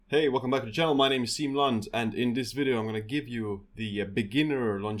Hey, welcome back to the channel. My name is Siim Lund, and in this video I'm going to give you the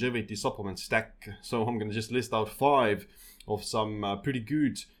beginner longevity supplement stack. So I'm going to just list out 5 of some pretty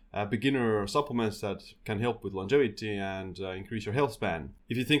good beginner supplements that can help with longevity and increase your health span.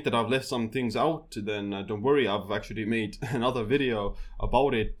 If you think that I've left some things out, then don't worry, I've actually made another video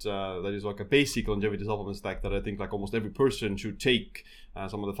about it that is like a basic longevity supplement stack that I think like almost every person should take.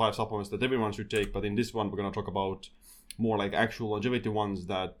 Some of the 5 supplements that everyone should take, but in this one we're going to talk about more like actual longevity ones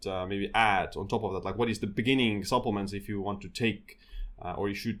that maybe add on top of that, like what is the beginning supplements if you want to take or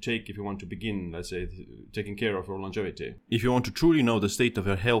you should take if you want to begin, let's say, taking care of your longevity. If you want to truly know the state of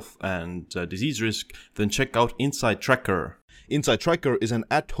your health and disease risk, then check out Insight Tracker. Insight Tracker is an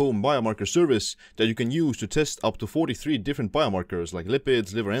at-home biomarker service that you can use to test up to 43 different biomarkers like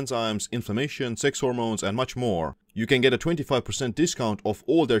lipids, liver enzymes, inflammation, sex hormones, and much more. You can get a 25% discount off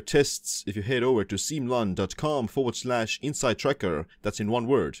all their tests if you head over to siimlund.com/Insight Tracker. That's in one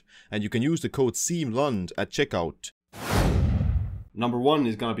word. And you can use the code SIIMLUND at checkout. Number 1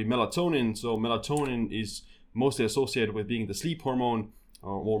 is going to be melatonin. So melatonin is mostly associated with being the sleep hormone,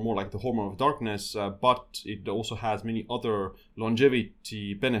 or more like the hormone of darkness, but it also has many other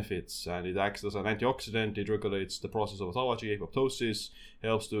longevity benefits, and it acts as an antioxidant. It regulates the process of autophagy, apoptosis,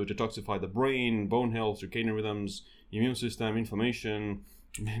 helps to detoxify the brain, bone health, circadian rhythms, immune system, inflammation,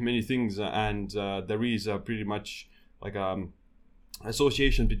 many things, and there is pretty much like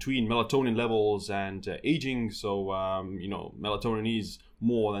association between melatonin levels and aging. So melatonin is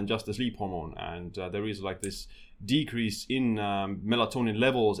more than just a sleep hormone, and there is like this decrease in melatonin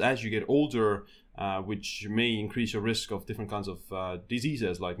levels as you get older, which may increase your risk of different kinds of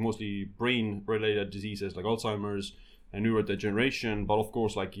diseases, like mostly brain related diseases like Alzheimer's and neurodegeneration, but of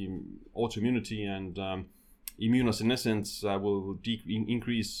course like autoimmunity and immunosenescence will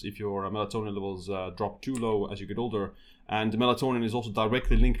increase if your melatonin levels drop too low as you get older. And melatonin is also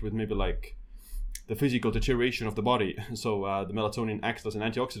directly linked with maybe like the physical deterioration of the body. So the melatonin acts as an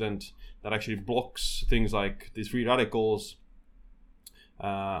antioxidant that actually blocks things like these free radicals,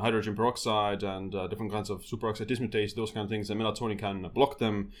 hydrogen peroxide, and different kinds of superoxide dismutase, those kind of things. And melatonin can block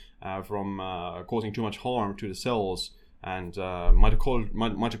them from causing too much harm to the cells. And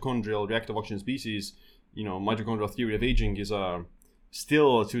mitochondrial reactive oxygen species, mitochondrial theory of aging is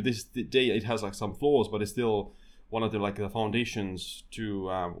still to this day, it has like some flaws, but it's still one of the like the foundations to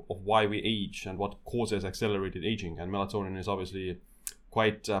of why we age and what causes accelerated aging. And melatonin is obviously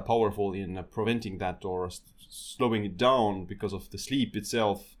quite powerful in preventing that or slowing it down, because of the sleep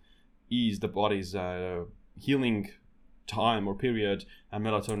itself is the body's healing time or period, and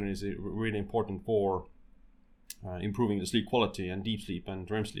melatonin is really important for improving the sleep quality and deep sleep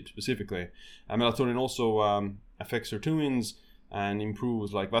and REM sleep specifically. Melatonin also affects sirtuins and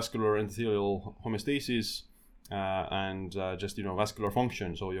improves like vascular endothelial homeostasis and just vascular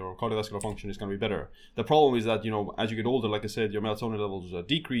function. So your cardiovascular function is going to be better. The problem is that as you get older, like I said, your melatonin levels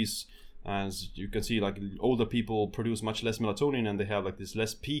decrease. As you can see, like older people produce much less melatonin, and they have like these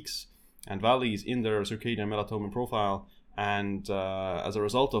less peaks and valleys in their circadian melatonin profile. And as a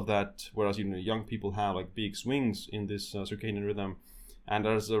result of that, whereas young people have like big swings in this circadian rhythm, and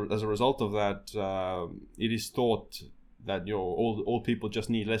as a result of that, it is thought that old people just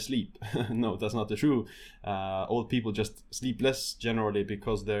need less sleep. No, that's not the true. Old people just sleep less generally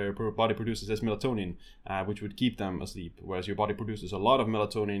because their body produces less melatonin, which would keep them asleep. Whereas your body produces a lot of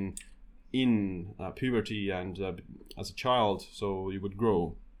melatonin in puberty and as a child, so you would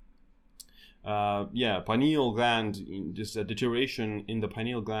grow. Pineal gland, this deterioration in the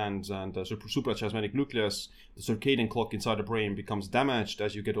pineal glands and suprachiasmatic nucleus, the circadian clock inside the brain becomes damaged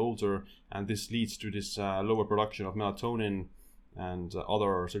as you get older, and this leads to this lower production of melatonin and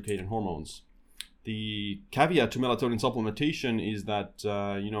other circadian hormones. The caveat to melatonin supplementation is that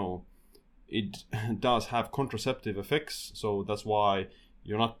it does have contraceptive effects, so that's why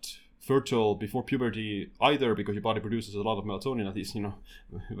you're not fertile before puberty either, because your body produces a lot of melatonin, at least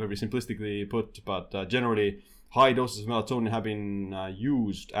very simplistically put, but generally high doses of melatonin have been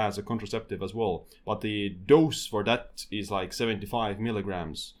used as a contraceptive as well, but the dose for that is like 75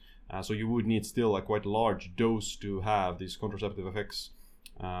 milligrams, so you would need still a quite large dose to have these contraceptive effects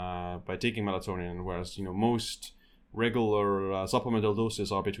by taking melatonin, whereas most regular supplemental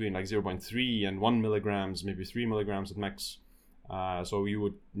doses are between like 0.3 and 1 milligrams, maybe 3 milligrams at max. So you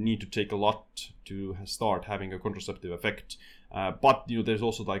would need to take a lot to start having a contraceptive effect. But there's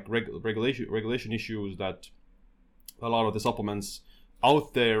also like regulation issues, that a lot of the supplements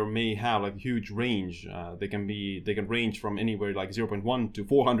out there may have like a huge range. They can range from anywhere like 0.1 to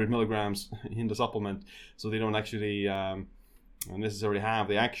 400 milligrams in the supplement. So they don't actually necessarily have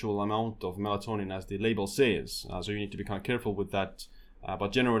the actual amount of melatonin as the label says. So you need to be kind of careful with that.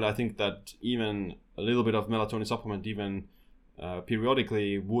 But generally, I think that even a little bit of melatonin supplement, even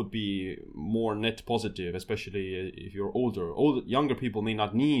periodically, would be more net positive, especially if you're older. Younger people may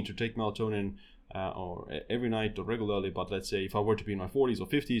not need to take melatonin or every night or regularly, but let's say if I were to be in my 40s or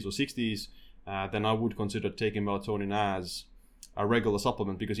 50s or 60s, then I would consider taking melatonin as a regular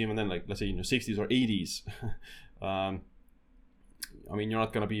supplement, because even then, like let's say in your 60s or 80s, I mean, you're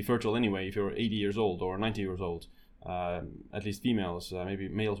not going to be fertile anyway if you're 80 years old or 90 years old. At least females, maybe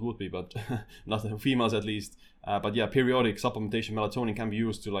males would be, but not females at least. But yeah, periodic supplementation melatonin can be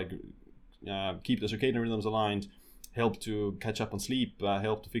used to like keep the circadian rhythms aligned, help to catch up on sleep,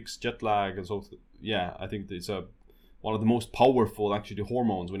 help to fix jet lag, and so yeah, I think it's one of the most powerful actually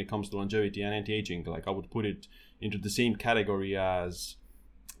hormones when it comes to longevity and anti-aging. Like I would put it into the same category as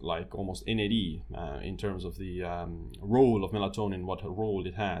like almost NAD in terms of the role of melatonin, what role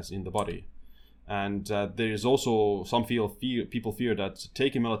it has in the body. And there is also some people fear that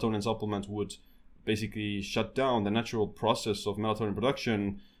taking melatonin supplements would basically shut down the natural process of melatonin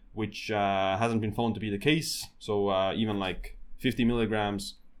production, which hasn't been found to be the case. So even like 50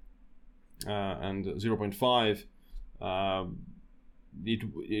 milligrams and 0.5,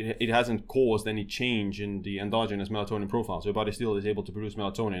 it hasn't caused any change in the endogenous melatonin profile. So your body still is able to produce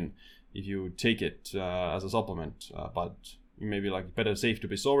melatonin if you take it as a supplement. But you may be like, better safe to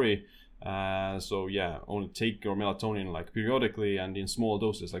be sorry. So yeah, only take your melatonin like periodically and in small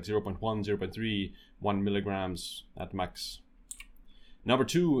doses, like 0.1, 0.3, 1 milligrams at max. Number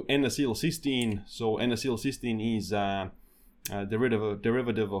 2, N-acetylcysteine. So N-acetylcysteine is a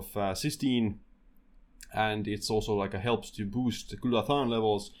derivative of cysteine, and it's also like helps to boost glutathione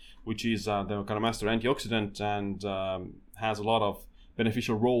levels, which is the kind of master antioxidant, and has a lot of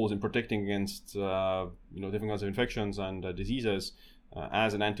beneficial roles in protecting against different kinds of infections and diseases.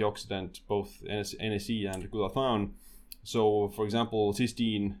 As an antioxidant, both NAC and glutathione. So, for example,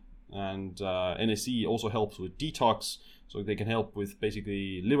 cysteine and NAC also helps with detox. So they can help with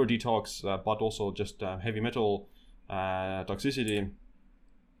basically liver detox, but also just heavy metal toxicity.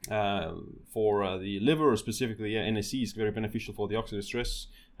 For the liver specifically, NAC is very beneficial for the oxidative stress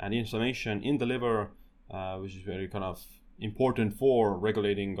and inflammation in the liver, which is very kind of important for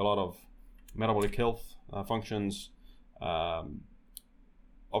regulating a lot of metabolic health functions.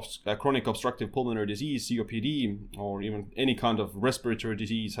 Chronic obstructive pulmonary disease, COPD, or even any kind of respiratory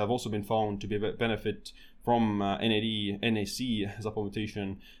disease have also been found to benefit from NAC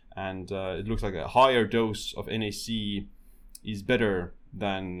supplementation, and it looks like a higher dose of NAC is better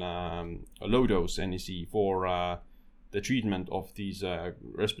than a low dose NAC for the treatment of these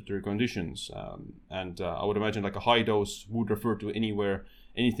respiratory conditions. And I would imagine like a high dose would refer to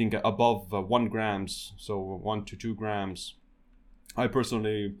anything above 1 grams, so 1 to 2 grams. I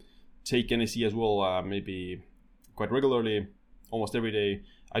personally take NAC as well, maybe quite regularly, almost every day.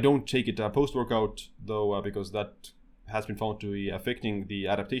 I don't take it post-workout though, because that has been found to be affecting the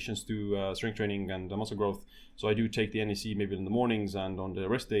adaptations to strength training and muscle growth. So I do take the NAC maybe in the mornings and on the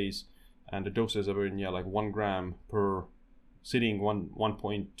rest days, and the doses are like 1 gram per sitting,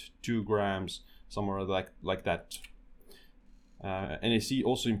 1.2 grams, somewhere like that. NAC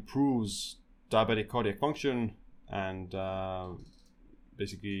also improves diabetic cardiac function, and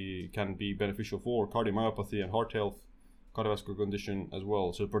basically can be beneficial for cardiomyopathy and heart health, cardiovascular condition as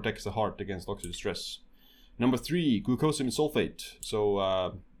well. So it protects the heart against oxidative stress. Number 3, glucosamine sulfate.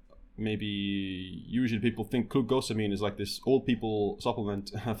 So maybe usually people think glucosamine is like this old people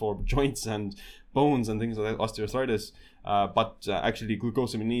supplement for joints and bones and things like that, osteoarthritis. But actually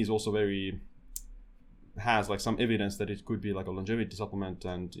glucosamine is also has like some evidence that it could be like a longevity supplement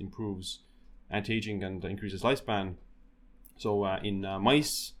and improves anti-aging and increases lifespan. So in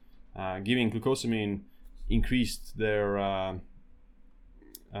mice, giving glucosamine increased their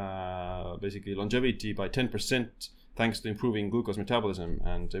basically longevity by 10% thanks to improving glucose metabolism,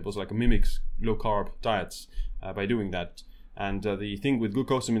 and it was like a mimics low carb diets by doing that. And the thing with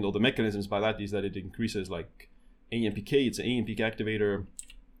glucosamine, or the mechanisms by that, is that it increases like AMPK. It's an AMPK activator,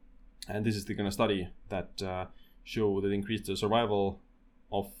 and this is the kind of study that show that increased the survival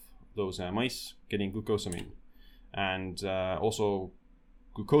of those mice getting glucosamine. And also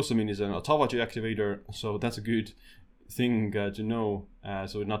glucosamine is an autophagy activator, so that's a good thing to know.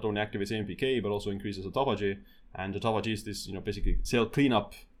 So it not only activates AMPK but also increases autophagy, and autophagy is this basically cell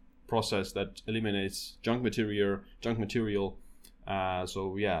cleanup process that eliminates junk material.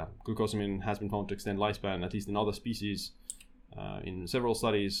 So yeah, glucosamine has been found to extend lifespan, at least in other species, in several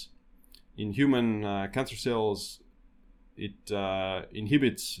studies. In human cancer cells, it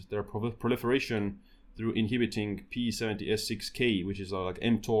inhibits their proliferation through inhibiting P70S6K, which is like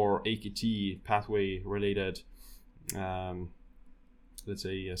mTOR AKT pathway related let's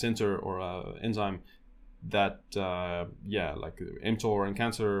say, a sensor or a enzyme that like mTOR and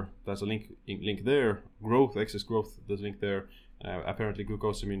cancer, there's a link there. Growth, excess growth, there's a link there. Apparently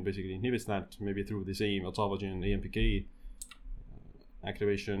glucosamine basically inhibits that, maybe through the same autophagy AMPK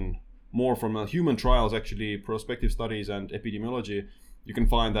activation. More from human trials, actually, prospective studies and epidemiology, you can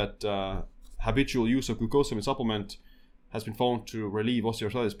find that habitual use of glucosamine supplement has been found to relieve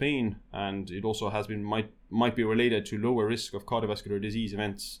osteoarthritis pain, and it also has been might be related to lower risk of cardiovascular disease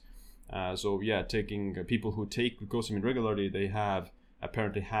events. Taking people who take glucosamine regularly, they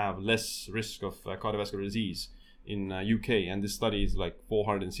apparently have less risk of cardiovascular disease in UK. And this study is like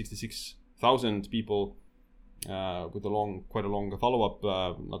 466,000 people with quite a long follow-up,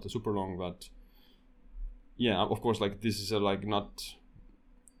 not a super long, but of course, like this is not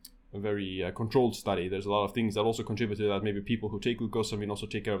a very controlled study. There's a lot of things that also contribute to that. Maybe people who take glucosamine also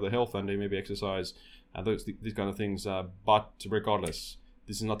take care of their health, and they maybe exercise, these kind of things. But regardless,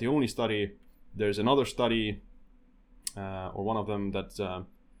 this is not the only study. There's another study, or one of them, that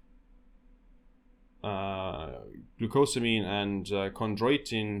glucosamine and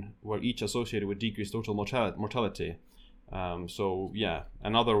chondroitin were each associated with decreased total mortality.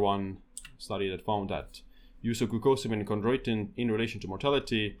 Another one study that found that use of glucosamine and chondroitin in relation to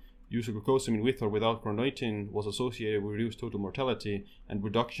mortality, use of glucosamine with or without chondroitin was associated with reduced total mortality and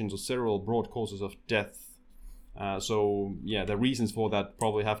reductions of several broad causes of death. The reasons for that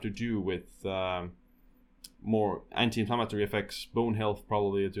probably have to do with more anti-inflammatory effects, bone health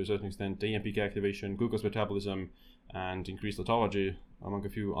probably to a certain extent, AMPK activation, glucose metabolism, and increased autophagy, among a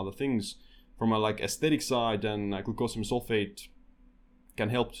few other things. From a aesthetic side, then glucosamine sulfate can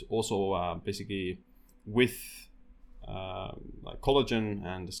help also basically with collagen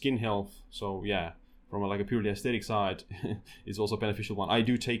and skin health. So from a purely aesthetic side, it's also a beneficial one. I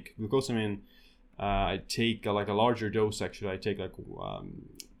do take glucosamine. I take a larger dose, actually. I take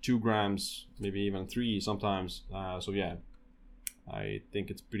 2 grams, maybe even 3 sometimes. I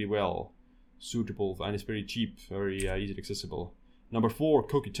think it's pretty well suitable, and it's very cheap, very easily accessible. Number 4,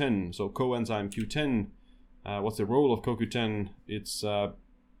 CoQ10. So coenzyme Q10. What's the role of CoQ10? It's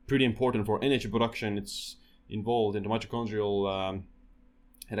pretty important for energy production. It's involved in the mitochondrial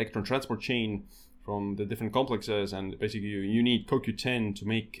electron transport chain from the different complexes, and basically you need CoQ10 to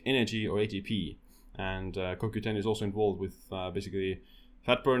make energy, or ATP. And CoQ10 is also involved with basically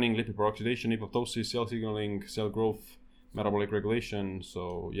fat burning, lipid peroxidation, apoptosis, cell signaling, cell growth, metabolic regulation.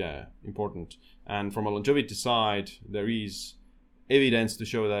 So important. And from a longevity side, there is evidence to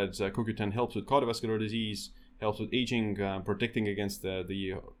show that CoQ10 helps with cardiovascular disease, helps with aging, protecting against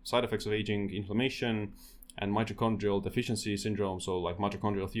the side effects of aging, inflammation, and mitochondrial deficiency syndrome. So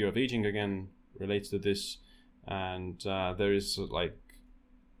mitochondrial theory of aging again relates to this. And there is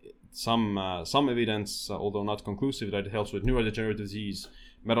some evidence, although not conclusive, that it helps with neurodegenerative disease,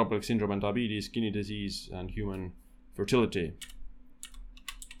 metabolic syndrome and diabetes, kidney disease, and human fertility.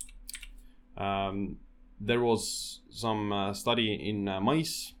 There was some study in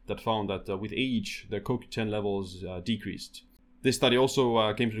mice that found that with age, their CoQ10 levels decreased. This study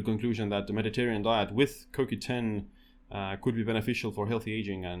also came to the conclusion that the Mediterranean diet with CoQ10 could be beneficial for healthy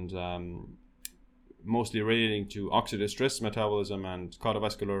aging, and mostly relating to oxidative stress metabolism and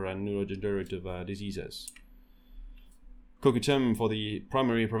cardiovascular and neurodegenerative diseases. CoQ10 for the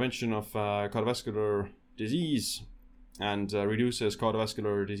primary prevention of cardiovascular disease, and reduces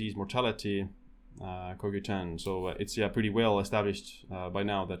cardiovascular disease mortality, CoQ10. So it's pretty well established by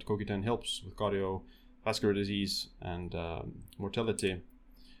now that CoQ10 helps with cardiovascular disease and mortality.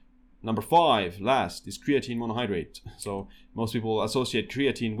 Number 5, last, is creatine monohydrate. So most people associate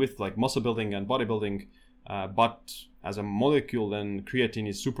creatine with muscle building and bodybuilding, but as a molecule, then creatine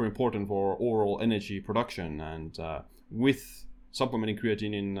is super important for overall energy production. And with supplementing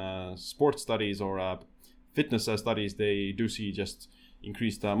creatine in sports studies or fitness studies, they do see just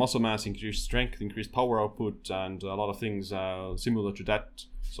increased muscle mass, increased strength, increased power output, and a lot of things similar to that.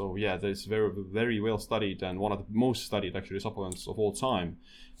 So that's very, very well studied, and one of the most studied actually supplements of all time.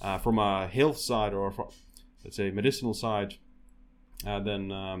 From a health side, or let's say medicinal side,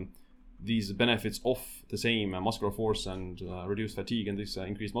 then these benefits of the same muscular force and reduced fatigue and this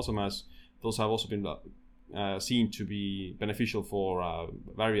increased muscle mass, those have also been seen to be beneficial for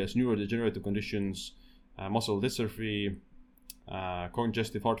various neurodegenerative conditions, muscle dystrophy,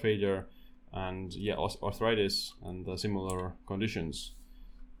 congestive heart failure, and arthritis and similar conditions.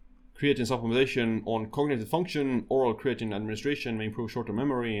 Creatine supplementation on cognitive function. Oral creatine administration may improve short-term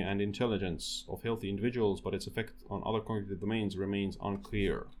memory and intelligence of healthy individuals, but its effect on other cognitive domains remains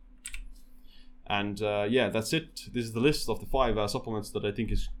unclear. And yeah, that's it. This is the list of the 5 supplements that I think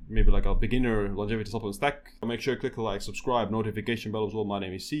is maybe like a beginner longevity supplement stack. Make sure you click the like, subscribe, notification bell as well. My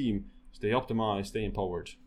name is Siim. Stay optimized, stay empowered.